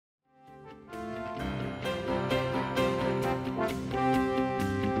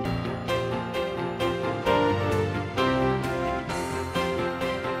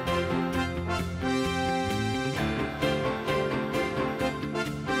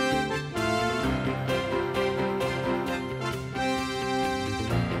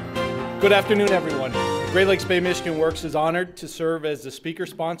Good afternoon, everyone. Great Lakes Bay Michigan Works is honored to serve as the speaker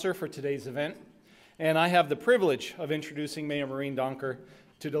sponsor for today's event, and I have the privilege of introducing Mayor Maureen Donker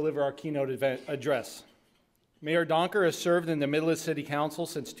to deliver our keynote address. Mayor Donker has served in the Midland City Council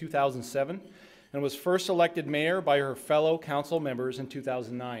since 2007 and was first elected mayor by her fellow council members in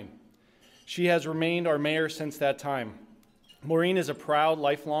 2009. She has remained our mayor since that time. Maureen is a proud,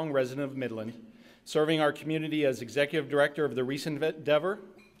 lifelong resident of Midland, serving our community as executive director of the recent endeavor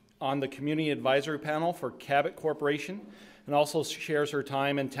on the community advisory panel for Cabot Corporation, and also shares her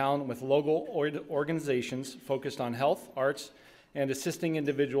time and talent with local organizations focused on health, arts, and assisting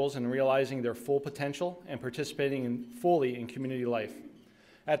individuals in realizing their full potential and participating fully in community life.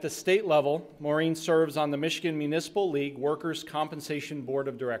 At the state level, Maureen serves on the Michigan Municipal League Workers' Compensation Board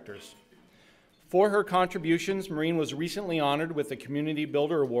of Directors. For her contributions, Maureen was recently honored with the Community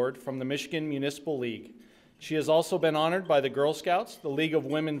Builder Award from the Michigan Municipal League. She has also been honored by the Girl Scouts, the League of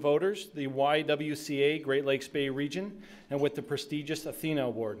Women Voters, the YWCA Great Lakes Bay Region, and with the prestigious Athena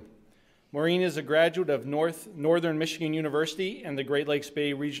Award. Maureen is a graduate of Northern Michigan University and the Great Lakes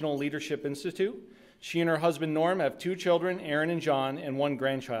Bay Regional Leadership Institute. She and her husband Norm have 2 children, Aaron and John, and 1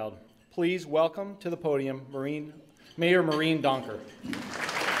 grandchild. Please welcome to the podium Mayor Maureen Donker.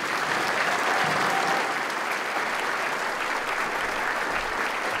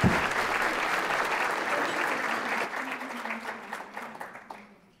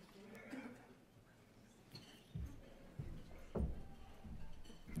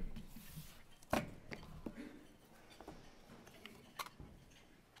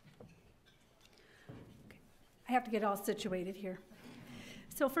 I have to get all situated here.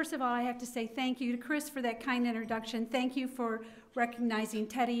 So first of all, I have to say thank you to Chris for that kind introduction. Thank you for recognizing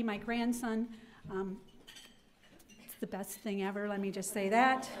Teddy, my grandson. It's the best thing ever, let me just say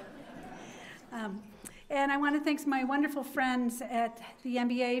that. And I want to thank my wonderful friends at the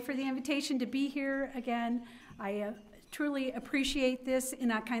MBA for the invitation to be here again. I truly appreciate this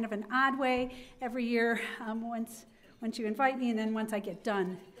in a kind of an odd way every year, once you invite me and then once I get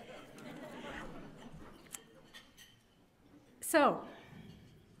done. So,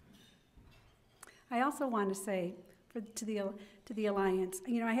 I also want to say to the Alliance,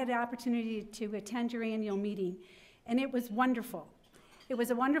 I had the opportunity to attend your annual meeting, and it was wonderful. It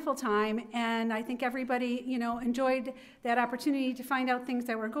was a wonderful time, and I think everybody, enjoyed that opportunity to find out things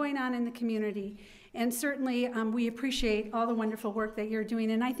that were going on in the community. And certainly, we appreciate all the wonderful work that you're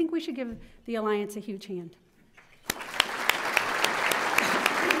doing, and I think we should give the Alliance a huge hand.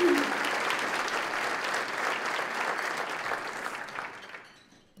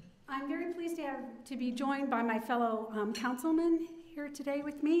 To be joined by my fellow councilmen here today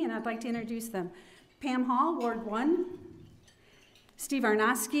with me, and I'd like to introduce them. Pam Hall, Ward 1, Steve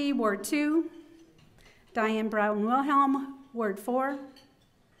Arnosky, Ward 2, Diane Brown-Wilhelm, Ward 4,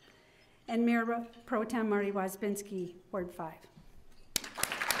 and Mayor Pro Tem Marty Wozbinski, Ward 5.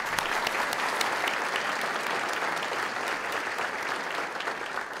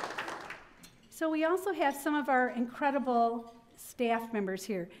 So we also have some of our incredible staff members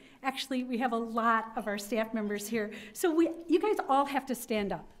here. Actually, we have a lot of our staff members here. So you guys all have to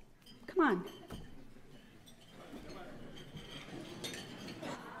stand up. Come on.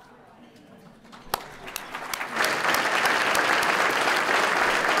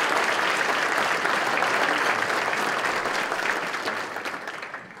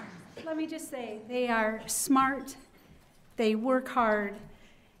 Let me just say, they are smart, they work hard,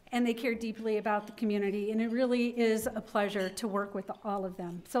 and they care deeply about the community, and it really is a pleasure to work with all of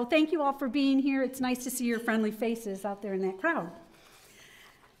them. So thank you all for being here. It's nice to see your friendly faces out there in that crowd.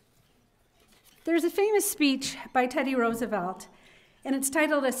 There's a famous speech by Teddy Roosevelt, and it's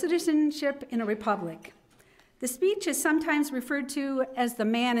titled "A Citizenship in a Republic." The speech is sometimes referred to as the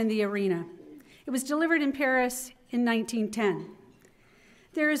man in the arena. It was delivered in Paris in 1910.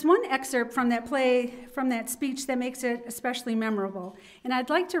 There is one excerpt from that speech that makes it especially memorable, and I'd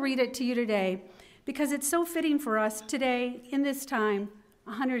like to read it to you today because it's so fitting for us today in this time,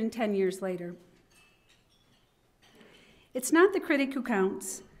 110 years later. It's not the critic who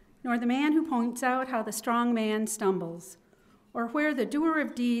counts, nor the man who points out how the strong man stumbles, or where the doer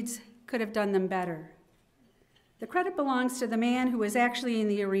of deeds could have done them better. The credit belongs to the man who is actually in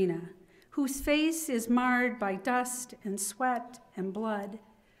the arena, whose face is marred by dust and sweat and blood,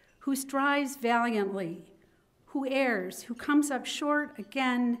 who strives valiantly, who errs, who comes up short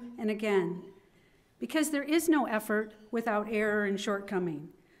again and again. Because there is no effort without error and shortcoming,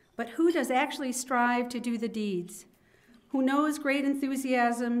 but who does actually strive to do the deeds, who knows great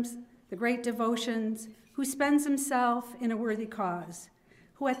enthusiasms, the great devotions, who spends himself in a worthy cause,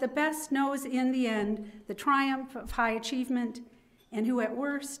 who at the best knows in the end the triumph of high achievement and who at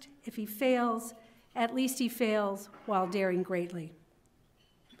worst, if he fails, at least he fails while daring greatly.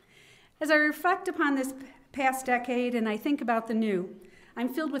 As I reflect upon this past decade and I think about the new, I'm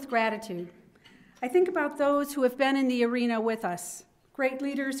filled with gratitude. I think about those who have been in the arena with us, great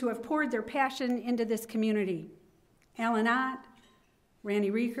leaders who have poured their passion into this community. Alan Ott,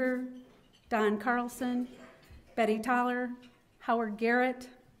 Randy Rieker, Don Carlson, Betty Toller, Howard Garrett.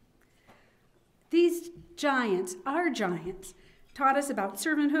 These giants, our giants, taught us about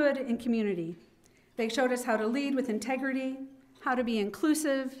servanthood and community. They showed us how to lead with integrity, how to be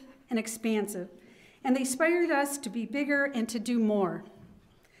inclusive and expansive, and they inspired us to be bigger and to do more.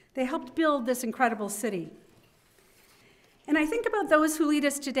 They helped build this incredible city. And I think about those who lead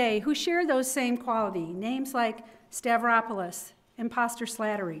us today who share those same qualities, names like Stavropoulos and Imposter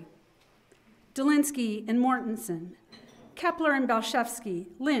Slattery, Dolinsky and Mortensen, Kepler and Belshevsky,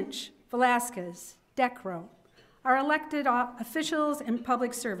 Lynch, Velasquez, Decro, our elected officials and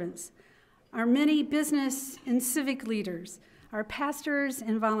public servants, our many business and civic leaders, our pastors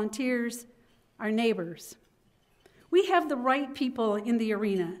and volunteers, our neighbors. We have the right people in the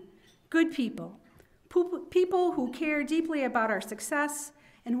arena, good people, people who care deeply about our success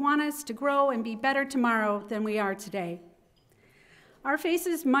and want us to grow and be better tomorrow than we are today. Our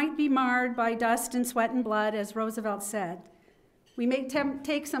faces might be marred by dust and sweat and blood, as Roosevelt said. We may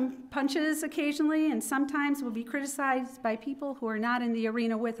take some punches occasionally, and sometimes we'll be criticized by people who are not in the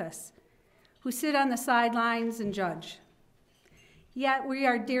arena with us, who sit on the sidelines and judge. Yet we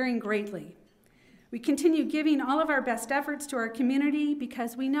are daring greatly. We continue giving all of our best efforts to our community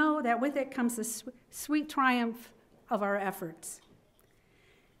because we know that with it comes the sweet triumph of our efforts.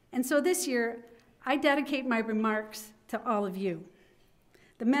 And so this year, I dedicate my remarks to all of you,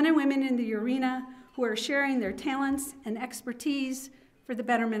 the men and women in the arena who are sharing their talents and expertise for the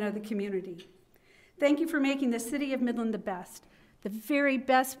betterment of the community. Thank you for making the city of Midland the best, the very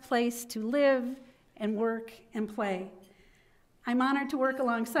best place to live and work and play. I'm honored to work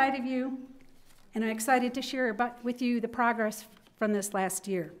alongside of you, and I'm excited to share with you the progress from this last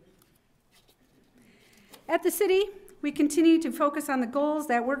year. At the city, we continue to focus on the goals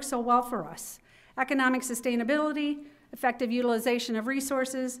that work so well for us: economic sustainability, effective utilization of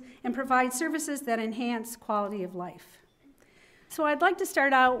resources, and provide services that enhance quality of life. So I'd like to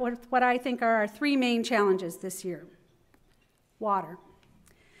start out with what I think are our three main challenges this year. Water.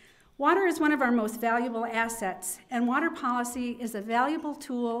 Water is one of our most valuable assets, and water policy is a valuable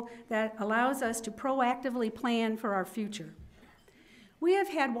tool that allows us to proactively plan for our future. We have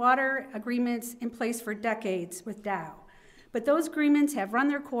had water agreements in place for decades with Dow, but those agreements have run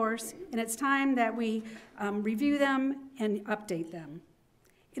their course, and it's time that we review them and update them.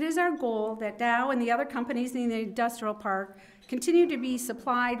 It is our goal that Dow and the other companies in the industrial park continue to be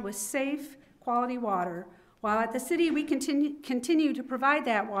supplied with safe, quality water, while at the city we continue to provide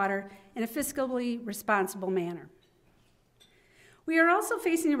that water in a fiscally responsible manner. We are also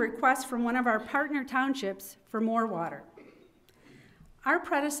facing a request from one of our partner townships for more water. Our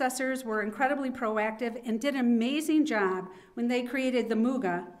predecessors were incredibly proactive and did an amazing job when they created the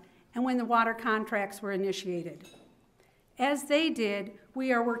MUGA and when the water contracts were initiated. As they did,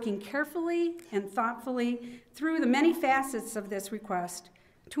 we are working carefully and thoughtfully through the many facets of this request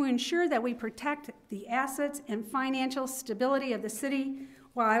to ensure that we protect the assets and financial stability of the city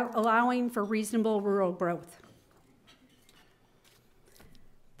while allowing for reasonable rural growth.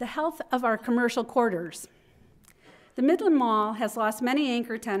 The health of our commercial corridors. The Midland Mall has lost many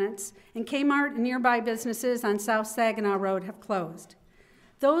anchor tenants, and Kmart and nearby businesses on South Saginaw Road have closed.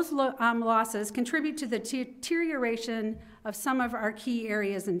 Those losses contribute to the deterioration of some of our key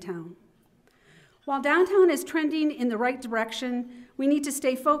areas in town. While downtown is trending in the right direction, we need to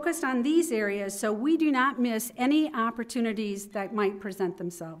stay focused on these areas so we do not miss any opportunities that might present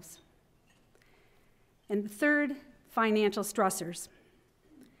themselves. And third, financial stressors.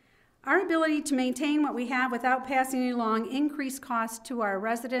 Our ability to maintain what we have without passing along increased costs to our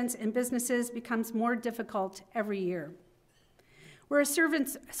residents and businesses becomes more difficult every year. We're a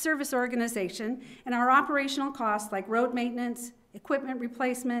service organization, and our operational costs like road maintenance, equipment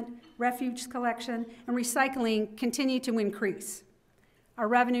replacement, refuse collection, and recycling continue to increase. Our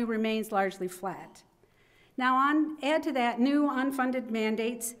revenue remains largely flat. Now add to that new unfunded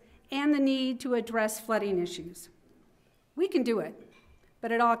mandates and the need to address flooding issues. We can do it,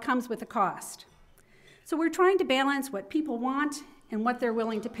 but it all comes with a cost. So we're trying to balance what people want and what they're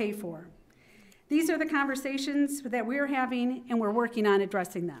willing to pay for. These are the conversations that we're having, and we're working on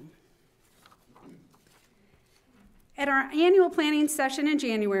addressing them. At our annual planning session in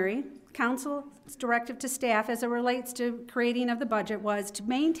January, Council's directive to staff as it relates to creating of the budget was to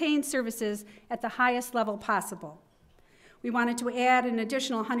maintain services at the highest level possible. We wanted to add an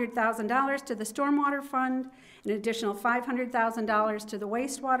additional $100,000 to the stormwater fund, an additional $500,000 to the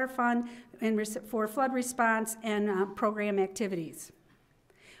wastewater fund for flood response and program activities.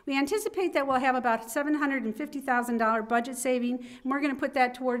 We anticipate that we'll have about $750,000 budget saving, and we're going to put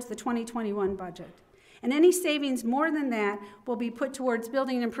that towards the 2021 budget. And any savings more than that will be put towards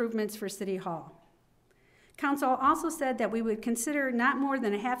building improvements for City Hall. Council also said that we would consider not more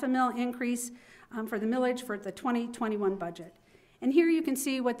than a $500,000 increase for the millage for the 2021 budget. And here you can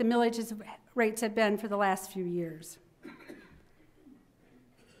see what the millage rates have been for the last few years.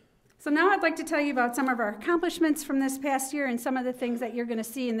 So now I'd like to tell you about some of our accomplishments from this past year and some of the things that you're going to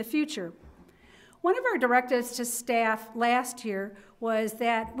see in the future. One of our directives to staff last year was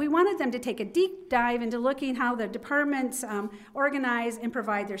that we wanted them to take a deep dive into looking how the departments organize and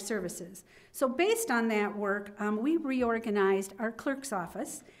provide their services. So based on that work, we reorganized our clerk's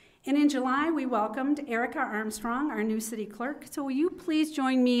office. And in July, we welcomed Erica Armstrong, our new city clerk. So will you please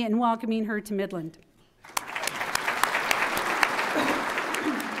join me in welcoming her to Midland?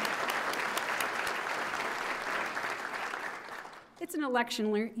 It's an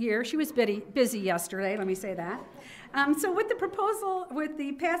election year. She was busy yesterday, let me say that. So with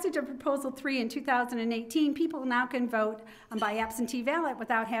the passage of Proposal 3 in 2018, people now can vote by absentee ballot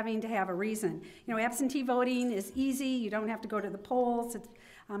without having to have a reason. You know, absentee voting is easy. You don't have to go to the polls.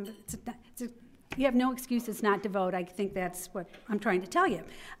 You have no excuses not to vote. I think that's what I'm trying to tell you.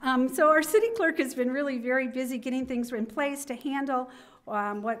 So our city clerk has been really very busy getting things in place to handle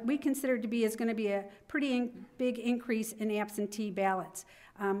what we consider to be is going to be a pretty big increase in absentee ballots.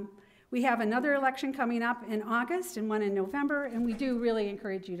 We have another election coming up in August and one in November, and we do really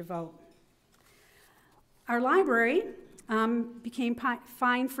encourage you to vote. Our library became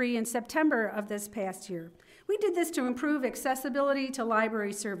fine-free in September of this past year. We did this to improve accessibility to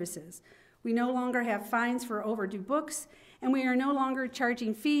library services. We no longer have fines for overdue books, and we are no longer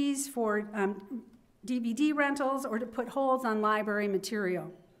charging fees for DVD rentals or to put holds on library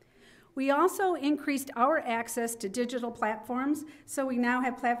material. We also increased our access to digital platforms, so we now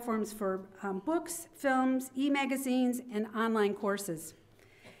have platforms for books, films, e-magazines, and online courses.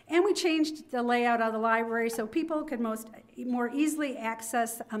 And we changed the layout of the library so people could more easily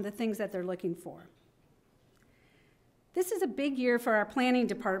access the things that they're looking for. This is a big year for our planning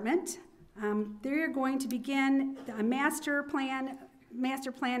department. They're going to begin a master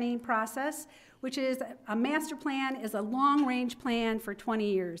planning process, which is a master plan is a long-range plan for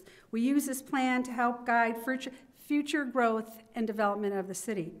 20 years. We use this plan to help guide future growth and development of the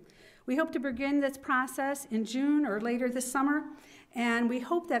city. We hope to begin this process in June or later this summer, and we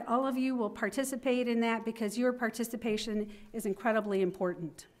hope that all of you will participate in that because your participation is incredibly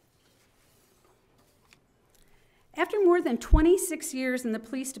important. After more than 26 years in the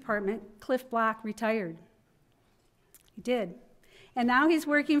police department, Cliff Block retired. He did. And now he's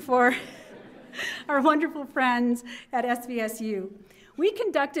working for our wonderful friends at SVSU. We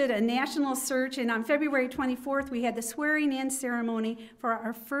conducted a national search, and on February 24th, we had the swearing-in ceremony for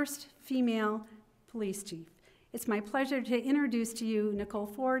our first female police chief. It's my pleasure to introduce to you Nicole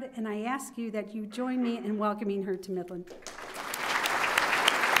Ford, and I ask you that you join me in welcoming her to Midland.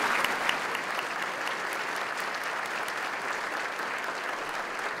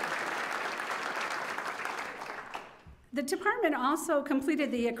 The department also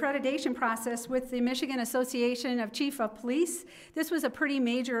completed the accreditation process with the Michigan Association of Chief of Police. This was a pretty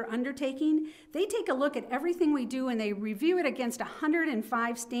major undertaking. They take a look at everything we do and they review it against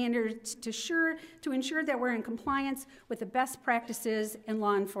 105 standards to ensure that we're in compliance with the best practices in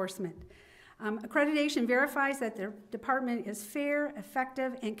law enforcement. Accreditation verifies that the department is fair,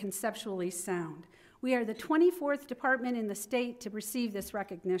 effective, and conceptually sound. We are the 24th department in the state to receive this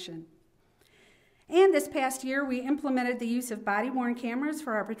recognition. And this past year, we implemented the use of body-worn cameras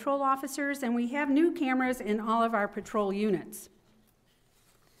for our patrol officers, and we have new cameras in all of our patrol units.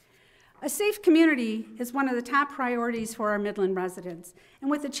 A safe community is one of the top priorities for our Midland residents.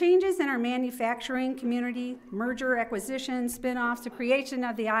 And with the changes in our manufacturing community, merger, acquisition, spin-offs, the creation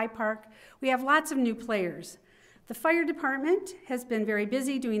of the I-Park, we have lots of new players. The fire department has been very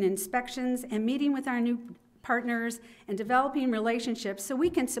busy doing inspections and meeting with our new partners and developing relationships so we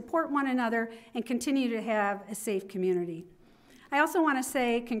can support one another and continue to have a safe community. I also want to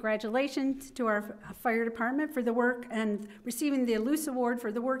say congratulations to our fire department for the work and receiving the Luce Award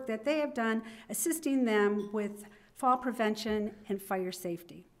for the work that they have done assisting them with fall prevention and fire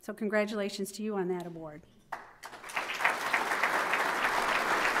safety. So congratulations to you on that award.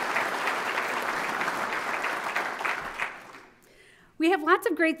 We have lots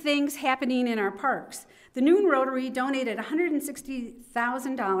of great things happening in our parks. The Noon Rotary donated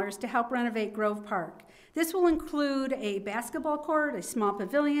 $160,000 to help renovate Grove Park. This will include a basketball court, a small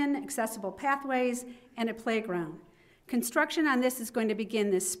pavilion, accessible pathways, and a playground. Construction on this is going to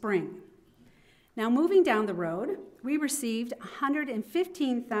begin this spring. Now, moving down the road, we received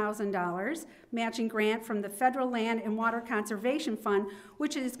 $115,000 matching grant from the Federal Land and Water Conservation Fund,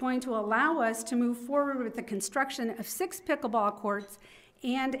 which is going to allow us to move forward with the construction of 6 pickleball courts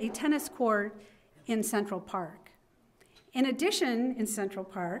and a tennis court in Central Park. In addition, in Central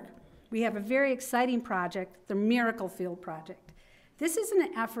Park, we have a very exciting project, the Miracle Field Project. This is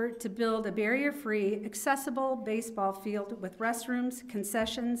an effort to build a barrier-free, accessible baseball field with restrooms,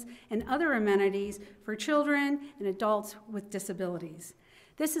 concessions, and other amenities for children and adults with disabilities.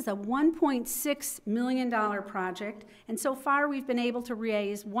 This is a $1.6 million project, and so far we've been able to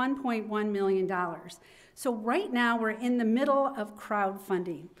raise $1.1 million. So right now we're in the middle of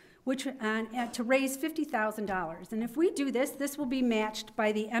crowdfunding, which to raise $50,000. And if we do this, this will be matched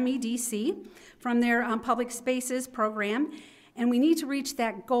by the MEDC from their Public Spaces program, and we need to reach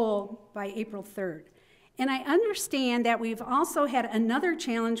that goal by April 3rd. And I understand that we've also had another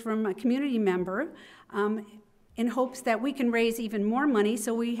challenge from a community member in hopes that we can raise even more money,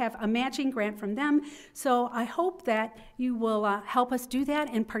 so we have a matching grant from them. So I hope that you will help us do that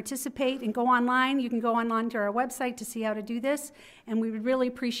and participate and go online. You can go online to our website to see how to do this, and we would really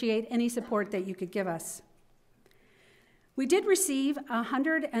appreciate any support that you could give us. We did receive a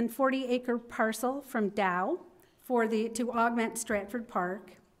 140-acre parcel from Dow to augment Stratford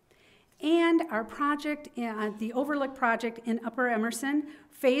Park, and our project, the Overlook project in Upper Emerson,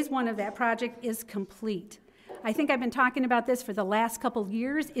 phase 1 of that project is complete. I think I've been talking about this for the last couple of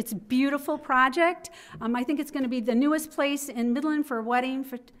years. It's a beautiful project. I think it's going to be the newest place in Midland for wedding,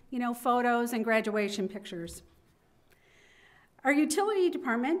 photos and graduation pictures. Our utility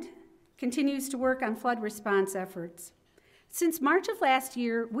department continues to work on flood response efforts. Since March of last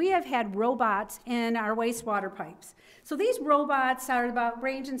year, we have had robots in our wastewater pipes. So these robots are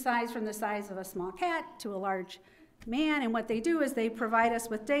range in size from the size of a small cat to a large man, and what they do is they provide us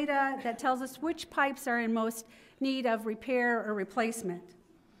with data that tells us which pipes are in most need of repair or replacement.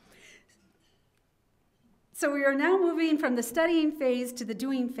 So we are now moving from the studying phase to the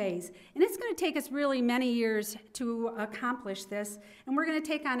doing phase, and it's going to take us really many years to accomplish this, and we're going to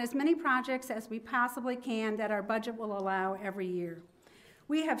take on as many projects as we possibly can that our budget will allow every year.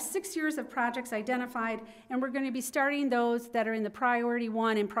 We have 6 years of projects identified, and we're going to be starting those that are in the priority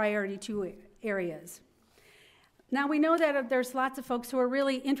 1 and priority 2 areas. Now, we know that there's lots of folks who are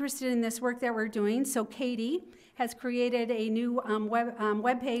really interested in this work that we're doing, so Katie has created a new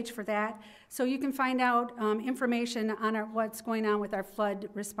web page for that, so you can find out information on what's going on with our flood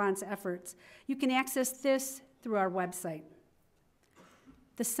response efforts. You can access this through our website.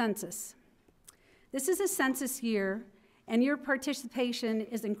 The census. This is a census year, and your participation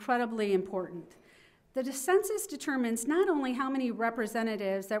is incredibly important. The census determines not only how many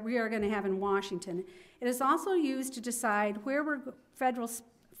representatives that we are going to have in Washington, it is also used to decide where federal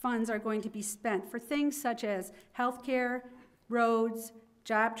funds are going to be spent for things such as healthcare, roads,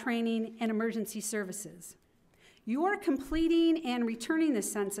 job training, and emergency services. Your completing and returning the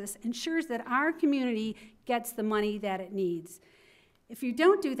census ensures that our community gets the money that it needs. If you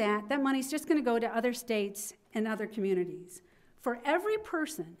don't do that, that money's just going to go to other states and other communities. For every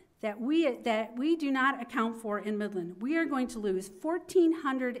person that we do not account for in Midland, we are going to lose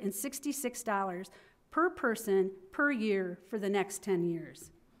 $1,466 per person per year for the next 10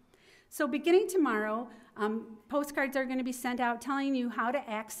 years. So beginning tomorrow, postcards are going to be sent out telling you how to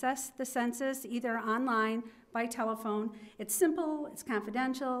access the census, either online, by telephone. It's simple, it's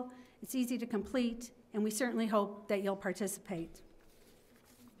confidential, it's easy to complete, and we certainly hope that you'll participate.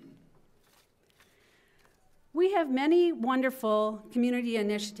 We have many wonderful community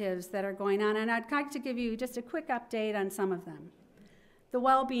initiatives that are going on, and I'd like to give you just a quick update on some of them. The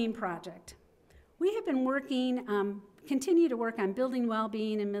Wellbeing Project. We have been continue to work on building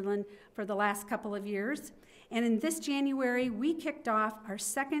well-being in Midland for the last couple of years, and in this January, we kicked off our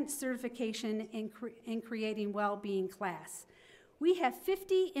second certification in creating well-being class. We have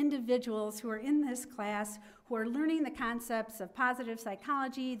 50 individuals who are in this class who are learning the concepts of positive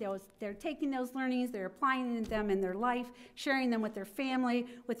psychology. They're taking those learnings, they're applying them in their life, sharing them with their family,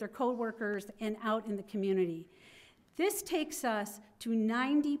 with their coworkers, and out in the community. This takes us to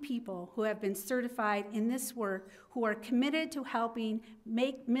 90 people who have been certified in this work, who are committed to helping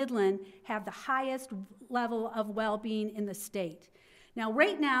make Midland have the highest level of well-being in the state. Now,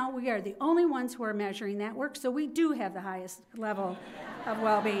 right now, we are the only ones who are measuring that work, so we do have the highest level of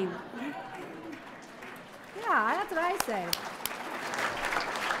well-being. Yeah, that's what I say.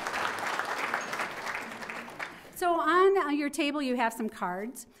 So on your table you have some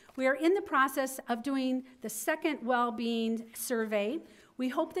cards. We are in the process of doing the second well-being survey. We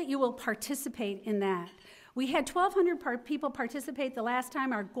hope that you will participate in that. We had 1,200 people participate the last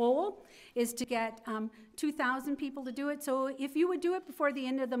time. Our goal is to get 2,000 people to do it. So if you would do it before the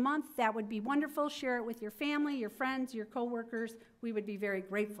end of the month, that would be wonderful. Share it with your family, your friends, your coworkers. We would be very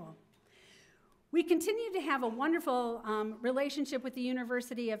grateful. We continue to have a wonderful relationship with the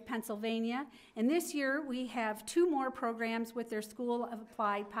University of Pennsylvania, and this year we have 2 more programs with their School of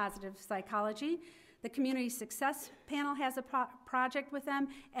Applied Positive Psychology. The Community Success Panel has a project with them,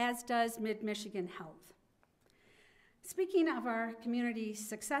 as does Mid-Michigan Health. Speaking of our Community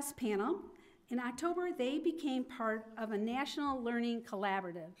Success Panel, in October they became part of a national learning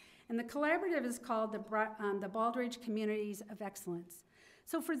collaborative, and the collaborative is called the Baldrige Communities of Excellence.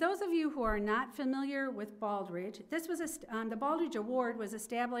 So for those of you who are not familiar with Baldrige, this was the Baldrige Award was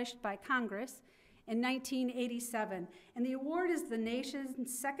established by Congress in 1987, and the award is the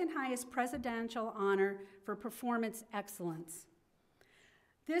nation's second highest presidential honor for performance excellence.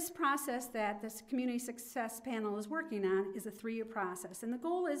 This process that this Community Success Panel is working on is a 3-year process, and the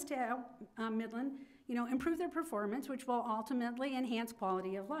goal is to help Midland, improve their performance, which will ultimately enhance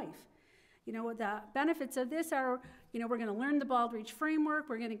quality of life. The benefits of this are, we're going to learn the Baldrige framework,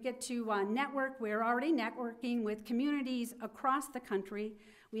 we're going to get to network. We're already networking with communities across the country.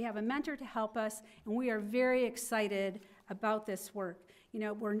 We have a mentor to help us, and we are very excited about this work.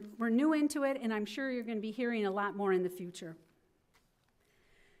 We're new into it, and I'm sure you're going to be hearing a lot more in the future.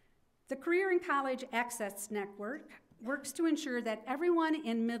 The Career and College Access Network works to ensure that everyone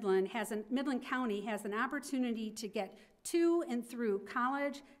in Midland County has an opportunity to get to and through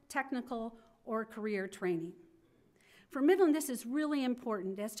college, technical, or career training. For Midland, this is really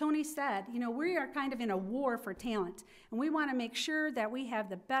important. As Tony said, we are kind of in a war for talent, and we want to make sure that we have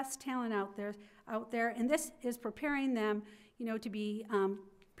the best talent out there, and this is preparing them,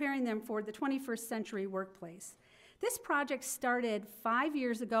 preparing them for the 21st century workplace. This project started 5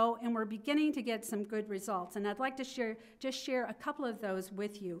 years ago, and we're beginning to get some good results, and I'd like to share a couple of those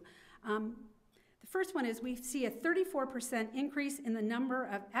with you. The first one is we see a 34% increase in the number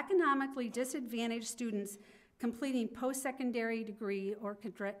of economically disadvantaged students completing post-secondary degree or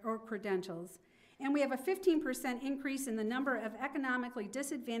credentials. And we have a 15% increase in the number of economically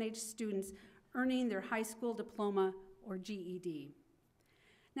disadvantaged students earning their high school diploma or GED.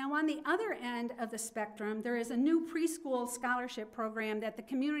 Now, on the other end of the spectrum, there is a new preschool scholarship program that the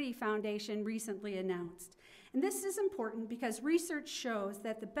Community Foundation recently announced. And this is important because research shows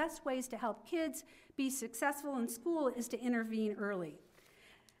that the best ways to help kids be successful in school is to intervene early.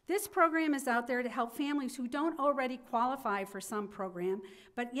 This program is out there to help families who don't already qualify for some program,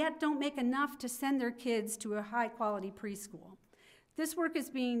 but yet don't make enough to send their kids to a high-quality preschool. This work is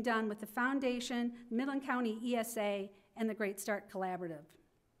being done with the Foundation, Midland County ESA, and the Great Start Collaborative.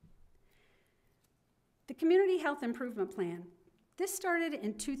 The Community Health Improvement Plan. This started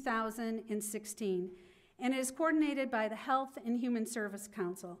in 2016 and is coordinated by the Health and Human Service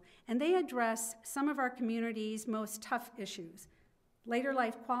Council, and they address some of our community's most tough issues: later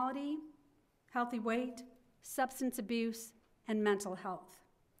life quality, healthy weight, substance abuse, and mental health.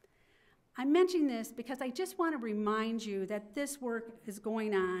 I'm mentioning this because I just want to remind you that this work is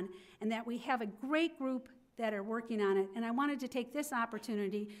going on and that we have a great group that are working on it, and I wanted to take this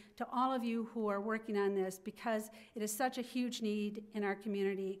opportunity to all of you who are working on this because it is such a huge need in our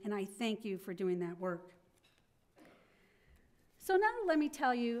community, and I thank you for doing that work. So now let me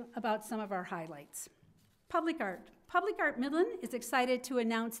tell you about some of our highlights. Public art. Public Art Midland is excited to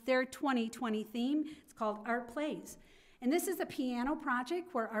announce their 2020 theme. It's called Art Plays. And this is a piano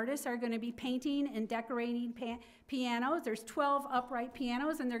project where artists are going to be painting and decorating pianos. There's 12 upright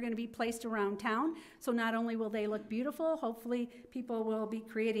pianos, and they're going to be placed around town. So not only will they look beautiful, hopefully people will be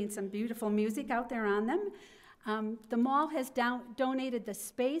creating some beautiful music out there on them. The mall has donated the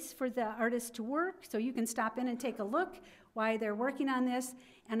space for the artists to work, so you can stop in and take a look while they're working on this.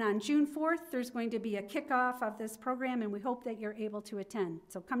 And on June 4th, there's going to be a kickoff of this program, and we hope that you're able to attend.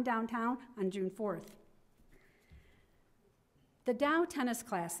 So come downtown on June 4th. The Dow Tennis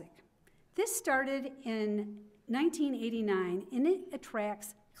Classic. This started in 1989, and it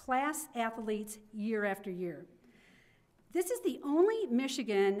attracts class athletes year after year. This is the only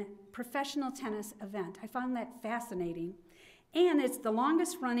Michigan professional tennis event. I found that fascinating. And it's the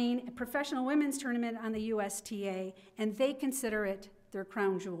longest running professional women's tournament on the USTA, and they consider it their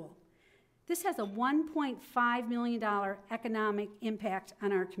crown jewel. This has a $1.5 million economic impact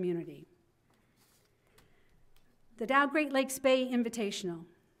on our community. The Dow Great Lakes Bay Invitational.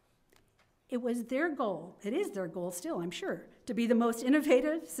 It was their goal, it is their goal still, I'm sure, to be the most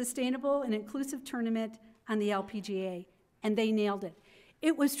innovative, sustainable, and inclusive tournament on the LPGA, and they nailed it.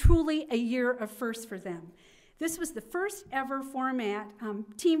 It was truly a year of firsts for them. This was the first ever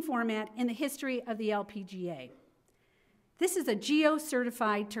team format in the history of the LPGA. This is a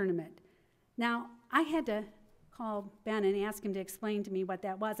geo-certified tournament. Now, I had to call Ben and ask him to explain to me what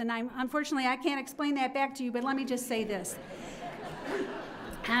that was, and unfortunately, I can't explain that back to you, but let me just say this.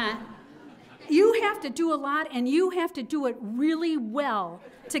 You have to do a lot, and you have to do it really well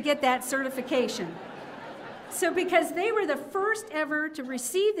to get that certification. So because they were the first ever to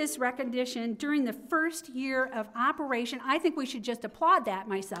receive this recognition during the first year of operation, I think we should just applaud that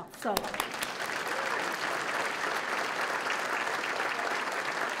myself. So.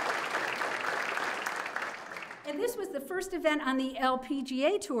 And this was the first event on the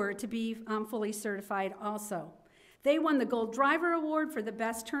LPGA Tour to be fully certified also. They won the Gold Driver Award for the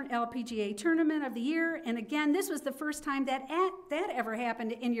best LPGA tournament of the year, and again, this was the first time that ever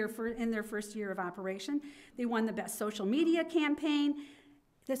happened in their first year of operation. They won the best social media campaign.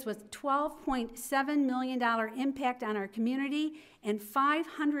 This was $12.7 million impact on our community, and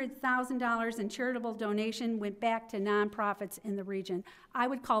 $500,000 in charitable donation went back to nonprofits in the region. I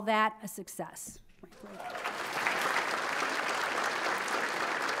would call that a success.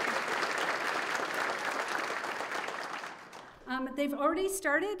 They've already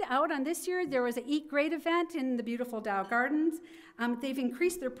started out on this year. There was an Eat Great event in the beautiful Dow Gardens. They've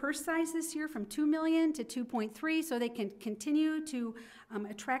increased their purse size this year from $2 million to $2.3 so they can continue to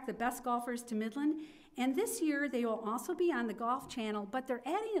attract the best golfers to Midland. And this year they will also be on the Golf Channel, but they're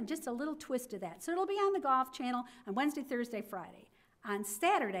adding just a little twist to that. So it'll be on the Golf Channel on Wednesday, Thursday, Friday. On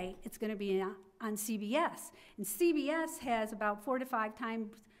Saturday, it's going to be on CBS. And CBS has about 4 to 5 times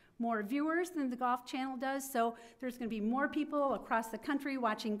more viewers than the Golf Channel does, so there's going to be more people across the country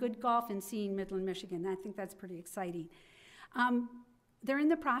watching good golf and seeing Midland, Michigan. I think that's pretty exciting. They're in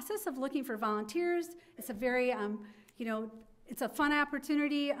the process of looking for volunteers. It's a very, it's a fun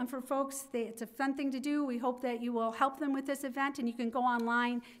opportunity for folks. It's a fun thing to do. We hope that you will help them with this event, and you can go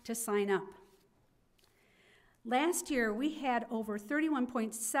online to sign up. Last year, we had over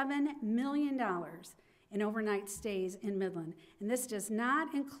 $31.7 million in overnight stays in Midland, and this does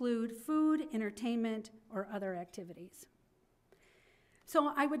not include food, entertainment, or other activities.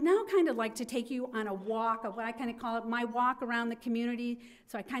 So I would now kind of like to take you on a walk, of what I kind of call it my walk around the community.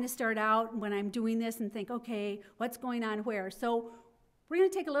 So I kind of start out when I'm doing this and think, okay, what's going on where? So we're going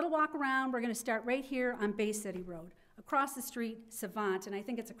to take a little walk around. We're going to start right here on Bay City Road. Across the street, Savant, and I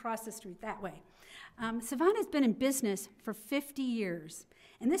think it's across the street that way. Savant has been in business for 50 years.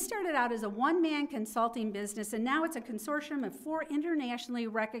 And this started out as a one-man consulting business, and now it's a consortium of 4 internationally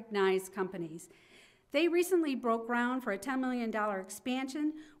recognized companies. They recently broke ground for a $10 million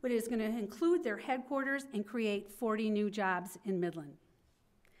expansion, which is going to include their headquarters and create 40 new jobs in Midland.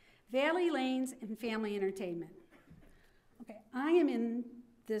 Valley Lanes and Family Entertainment. Okay, I am in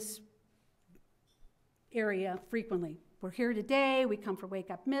this area frequently. We're here today, we come for Wake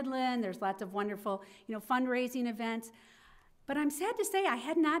Up Midland, there's lots of wonderful, fundraising events. But I'm sad to say I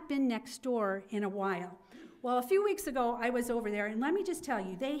had not been next door in a while. Well, a few weeks ago, I was over there, and let me just tell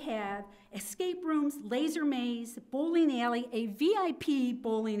you, they have escape rooms, laser maze, bowling alley, a VIP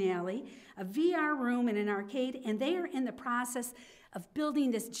bowling alley, a VR room, and an arcade, and they are in the process of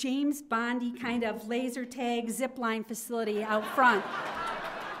building this James Bondy kind of laser tag zipline facility out front.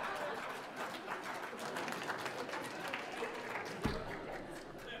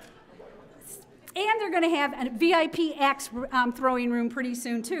 And they're going to have a VIP axe throwing room pretty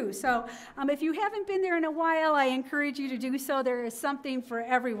soon, too. So if you haven't been there in a while, I encourage you to do so. There is something for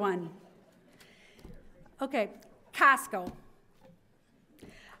everyone. Okay, Costco.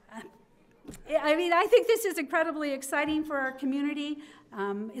 I think this is incredibly exciting for our community.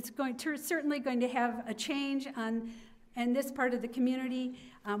 It's certainly going to have a change in this part of the community.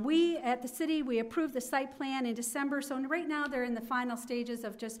 We at the city, we approved the site plan in December, so right now they're in the final stages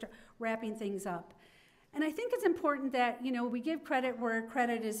of just wrapping things up. And I think it's important that, we give credit where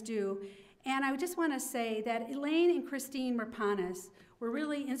credit is due. And I just want to say that Elaine and Christine Rapanis were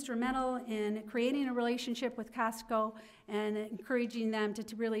really instrumental in creating a relationship with Costco and encouraging them to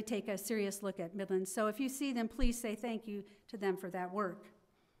really take a serious look at Midland. So if you see them, please say thank you to them for that work.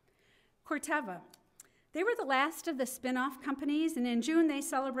 Corteva. They were the last of the spin-off companies, and in June they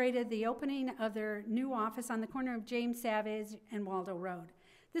celebrated the opening of their new office on the corner of James Savage and Waldo Road.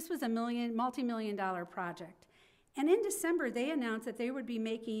 This was a multi-million-dollar project. And in December, they announced that they would be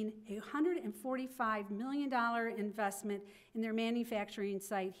making a $145 million investment in their manufacturing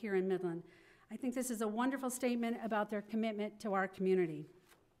site here in Midland. I think this is a wonderful statement about their commitment to our community.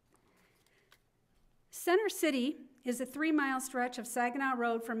 Center City is a 3-mile stretch of Saginaw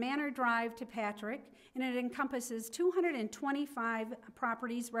Road from Manor Drive to Patrick, and it encompasses 225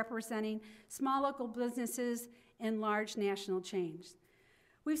 properties representing small local businesses and large national chains.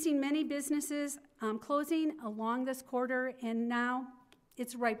 We've seen many businesses closing along this corridor, and now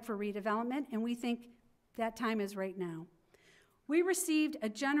it's ripe for redevelopment, and we think that time is right now. We received a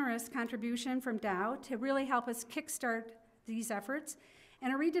generous contribution from Dow to really help us kickstart these efforts,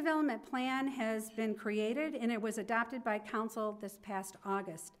 and a redevelopment plan has been created, and it was adopted by council this past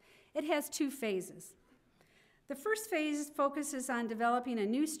August. It has 2 phases. The first phase focuses on developing a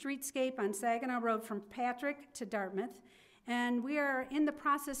new streetscape on Saginaw Road from Patrick to Dartmouth, and we are in the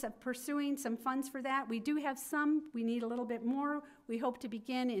process of pursuing some funds for that. We do have some, we need a little bit more. We hope to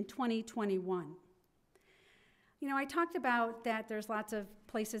begin in 2021. You know, I talked about that there's lots of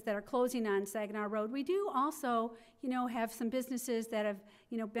places that are closing on Saginaw Road. We do also, have some businesses that have,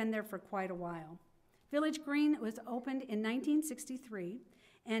 been there for quite a while. Village Green was opened in 1963,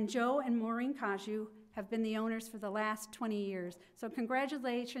 and Joe and Maureen Donker have been the owners for the last 20 years. So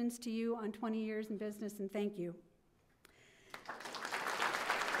congratulations to you on 20 years in business, and thank you.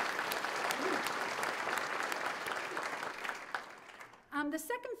 The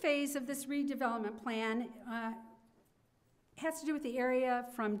second phase of this redevelopment plan has to do with the area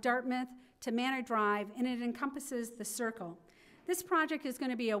from Dartmouth to Manor Drive, and it encompasses the circle. This project is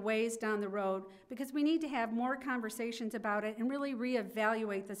going to be a ways down the road because we need to have more conversations about it and really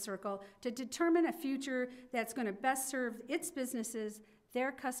reevaluate the circle to determine a future that's going to best serve its businesses,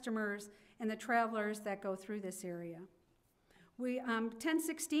 their customers, and the travelers that go through this area.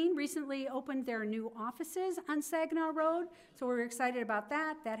 1016 recently opened their new offices on Saginaw Road, so we're excited about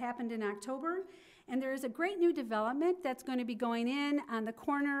that. That happened in October. And there is a great new development that's going to be going in on the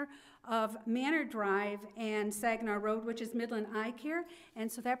corner of Manor Drive and Saginaw Road, which is Midland Eye Care.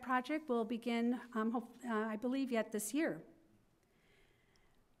 And so that project will begin, I believe, yet this year.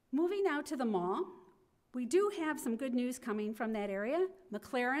 Moving out to the mall, we do have some good news coming from that area.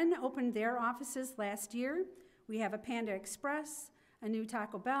 McLaren opened their offices last year. We have a Panda Express, a new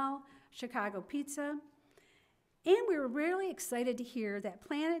Taco Bell, Chicago Pizza, and we were really excited to hear that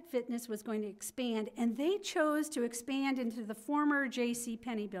Planet Fitness was going to expand, and they chose to expand into the former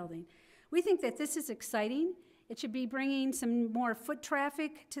JCPenney building. We think that this is exciting. It should be bringing some more foot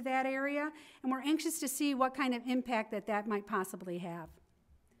traffic to that area, and we're anxious to see what kind of impact that might possibly have.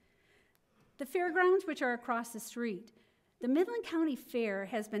 The fairgrounds, which are across the street. The Midland County Fair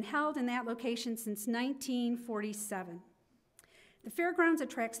has been held in that location since 1947. The fairgrounds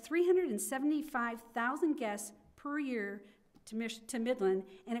attracts 375,000 guests per year to Midland,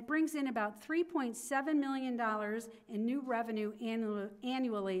 and it brings in about $3.7 million in new revenue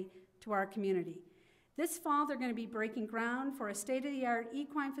annually to our community. This fall, they're going to be breaking ground for a state-of-the-art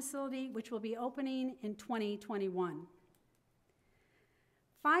equine facility, which will be opening in 2021.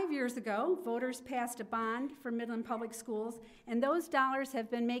 5 years ago, voters passed a bond for Midland Public Schools, and those dollars have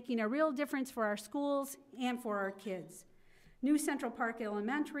been making a real difference for our schools and for our kids. New Central Park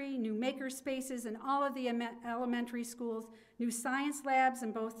Elementary, new maker spaces in all of the elementary schools, new science labs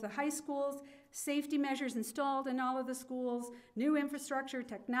in both the high schools, safety measures installed in all of the schools, new infrastructure,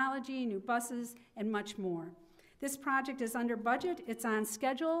 technology, new buses, and much more. This project is under budget, it's on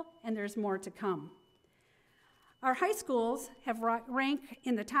schedule, and there's more to come. Our high schools have ranked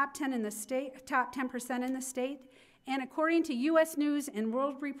in the top 10 in the state, top 10% in the state, and according to U.S. News and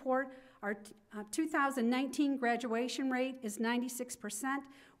World Report, our 2019 graduation rate is 96%,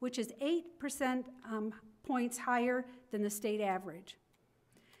 which is 8% points higher than the state average.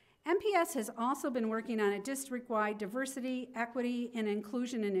 MPS has also been working on a district-wide diversity, equity, and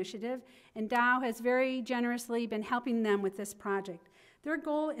inclusion initiative, and Dow has very generously been helping them with this project. Their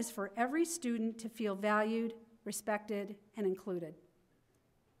goal is for every student to feel valued, respected, and included.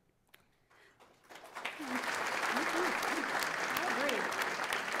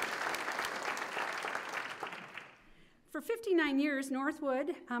 For 59 years,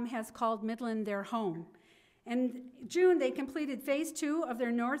 Northwood has called Midland their home. In June, they completed phase 2 of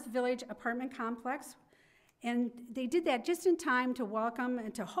their North Village apartment complex, and they did that just in time to welcome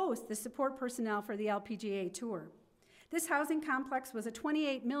and to host the support personnel for the LPGA Tour. This housing complex was a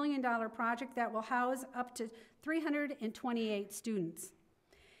 $28 million project that will house up to 328 students.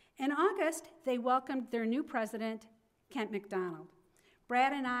 In August, they welcomed their new president, Kent McDonald.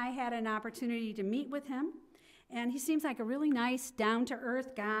 Brad and I had an opportunity to meet with him, and he seems like a really nice,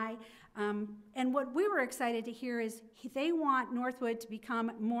 down-to-earth guy. And what we were excited to hear is they want Northwood to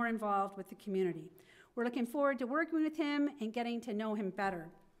become more involved with the community. We're looking forward to working with him and getting to know him better.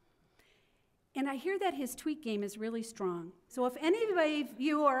 And I hear that his tweet game is really strong. So if anybody of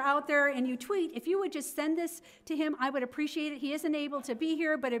you are out there and you tweet, if you would just send this to him, I would appreciate it. He isn't able to be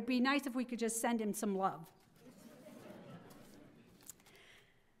here, but it'd be nice if we could just send him some love.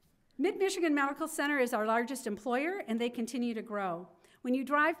 Mid-Michigan Medical Center is our largest employer, and they continue to grow. When you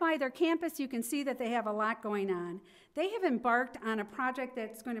drive by their campus, you can see that they have a lot going on. They have embarked on a project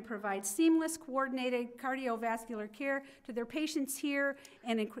that's going to provide seamless, coordinated cardiovascular care to their patients here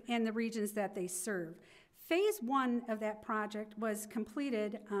and in the regions that they serve. Phase 1 of that project was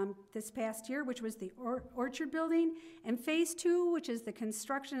completed this past year, which was the Orchard Building, and Phase 2, which is the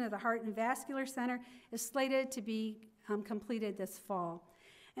construction of the Heart and Vascular Center, is slated to be completed this fall.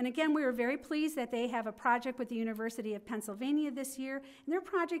 And again, we were very pleased that they have a project with the University of Pennsylvania this year, and their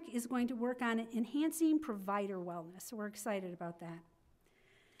project is going to work on enhancing provider wellness, so we're excited about that.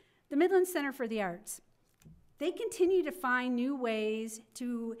 The Midland Center for the Arts. They continue to find new ways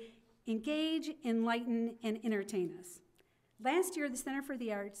to engage, enlighten, and entertain us. Last year, the Center for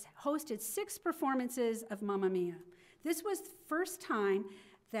the Arts hosted 6 performances of Mamma Mia. This was the first time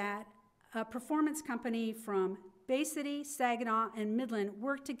that a performance company from Bay City, Saginaw, and Midland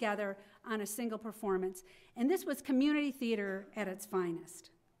worked together on a single performance, and this was community theater at its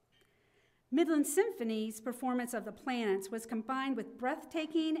finest. Midland Symphony's performance of The Planets was combined with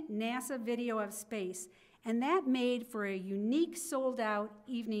breathtaking NASA video of space, and that made for a unique sold-out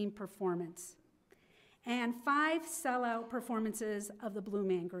evening performance, and 5 sellout performances of the Blue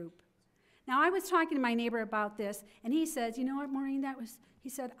Man Group. Now, I was talking to my neighbor about this, and he says, you know what, Maureen, he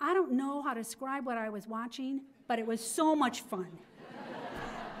said, I don't know how to describe what I was watching, but it was so much fun.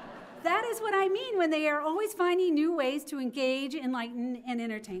 That is what I mean when they are always finding new ways to engage, enlighten, and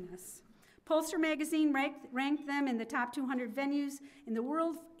entertain us. Pollster magazine ranked them in the top 200 venues in the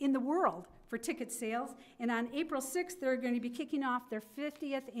world for ticket sales, and on April 6th, they're going to be kicking off their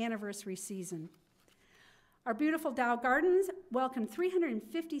 50th anniversary season. Our beautiful Dow Gardens welcomed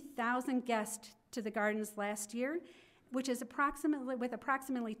 350,000 guests to the gardens last year, which is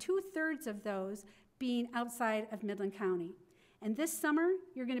approximately 2/3 of those being outside of Midland County. And this summer,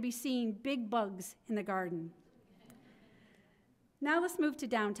 you're going to be seeing big bugs in the garden. Now let's move to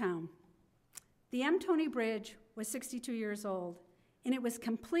downtown. The M. Tony Bridge was 62 years old, and it was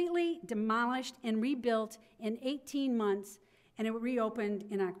completely demolished and rebuilt in 18 months, and it reopened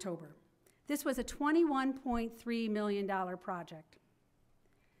in October. This was a $21.3 million project.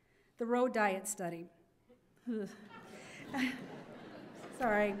 The road diet study.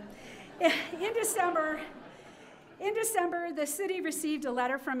 Sorry. In December, the city received a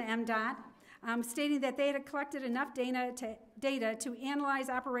letter from MDOT stating that they had collected enough data to analyze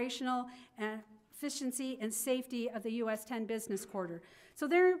operational efficiency and safety of the US 10 business quarter. So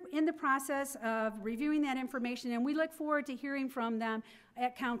they're in the process of reviewing that information, and we look forward to hearing from them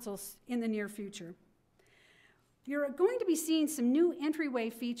at councils in the near future. You're going to be seeing some new entryway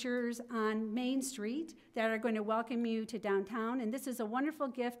features on Main Street that are going to welcome you to downtown, and this is a wonderful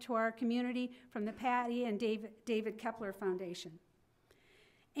gift to our community from the Patty and David Kepler Foundation.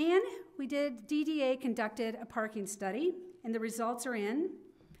 And DDA conducted a parking study, and the results are in,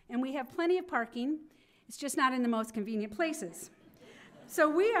 and we have plenty of parking. It's just not in the most convenient places. So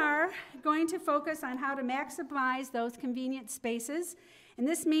we are going to focus on how to maximize those convenient spaces, and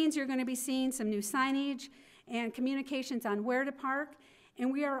this means you're going to be seeing some new signage and communications on where to park,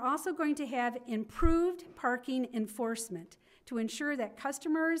 and we are also going to have improved parking enforcement to ensure that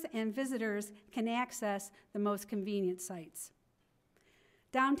customers and visitors can access the most convenient sites.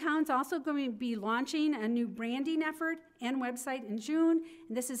 Downtown's also going to be launching a new branding effort and website in June,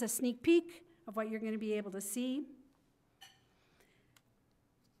 and this is a sneak peek of what you're going to be able to see.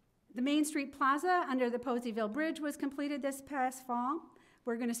 The Main Street Plaza under the Poseyville Bridge was completed this past fall.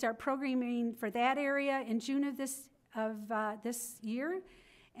 We're going to start programming for that area in June of this year,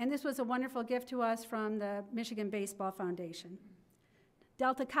 and this was a wonderful gift to us from the Michigan Baseball Foundation.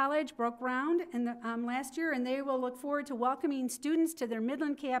 Delta College broke ground last year, and they will look forward to welcoming students to their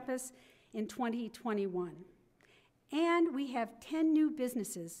Midland campus in 2021. And we have 10 new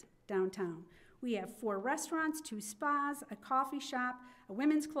businesses downtown. We have 4 restaurants, 2 spas, a coffee shop, a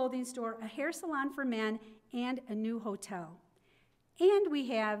women's clothing store, a hair salon for men, and a new hotel. And we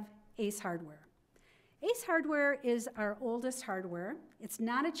have Ace Hardware. Ace Hardware is our oldest hardware. It's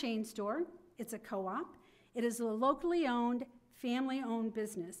not a chain store, it's a co-op. It is a locally owned, family-owned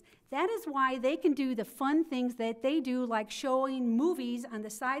business. That is why they can do the fun things that they do, like showing movies on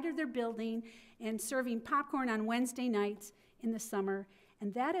the side of their building and serving popcorn on Wednesday nights in the summer.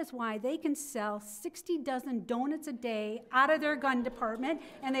 And that is why they can sell 60 dozen donuts a day out of their gun department,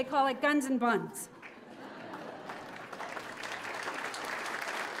 and they call it Guns and Buns.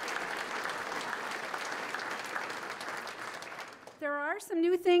 some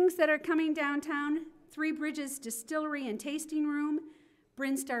new things that are coming downtown. Three Bridges Distillery and Tasting Room,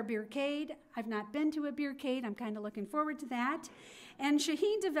 Brinstar Beercade. I've not been to a beercade. I'm kind of looking forward to that. And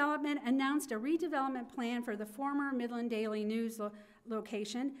Shaheen Development announced a redevelopment plan for the former Midland Daily News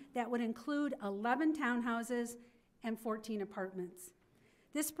location that would include 11 townhouses and 14 apartments.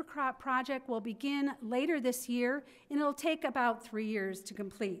 This project will begin later this year, and it'll take about 3 years to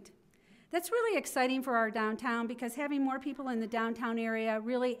complete. That's really exciting for our downtown because having more people in the downtown area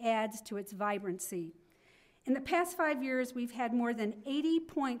really adds to its vibrancy. In the past 5 years, we've had more than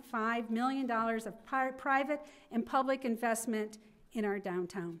 $80.5 million of private and public investment in our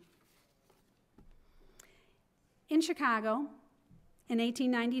downtown. In Chicago, in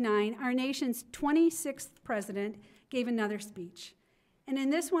 1899, our nation's 26th president gave another speech. And in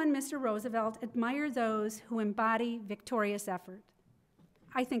this one, Mr. Roosevelt admired those who embody victorious effort.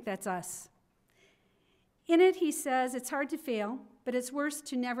 I think that's us. In it, he says, it's hard to fail, but it's worse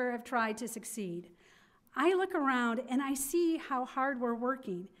to never have tried to succeed. I look around and I see how hard we're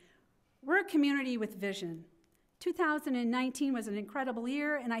working. We're a community with vision. 2019 was an incredible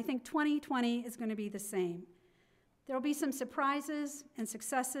year, and I think 2020 is going to be the same. There will be some surprises and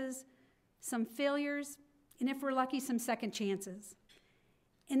successes, some failures, and if we're lucky, some second chances.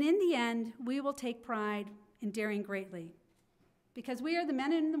 And in the end, we will take pride in daring greatly, because we are the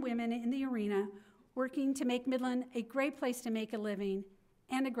men and the women in the arena working to make Midland a great place to make a living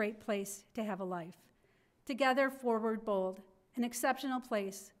and a great place to have a life. Together, forward, bold, an exceptional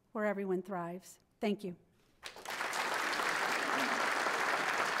place where everyone thrives. Thank you.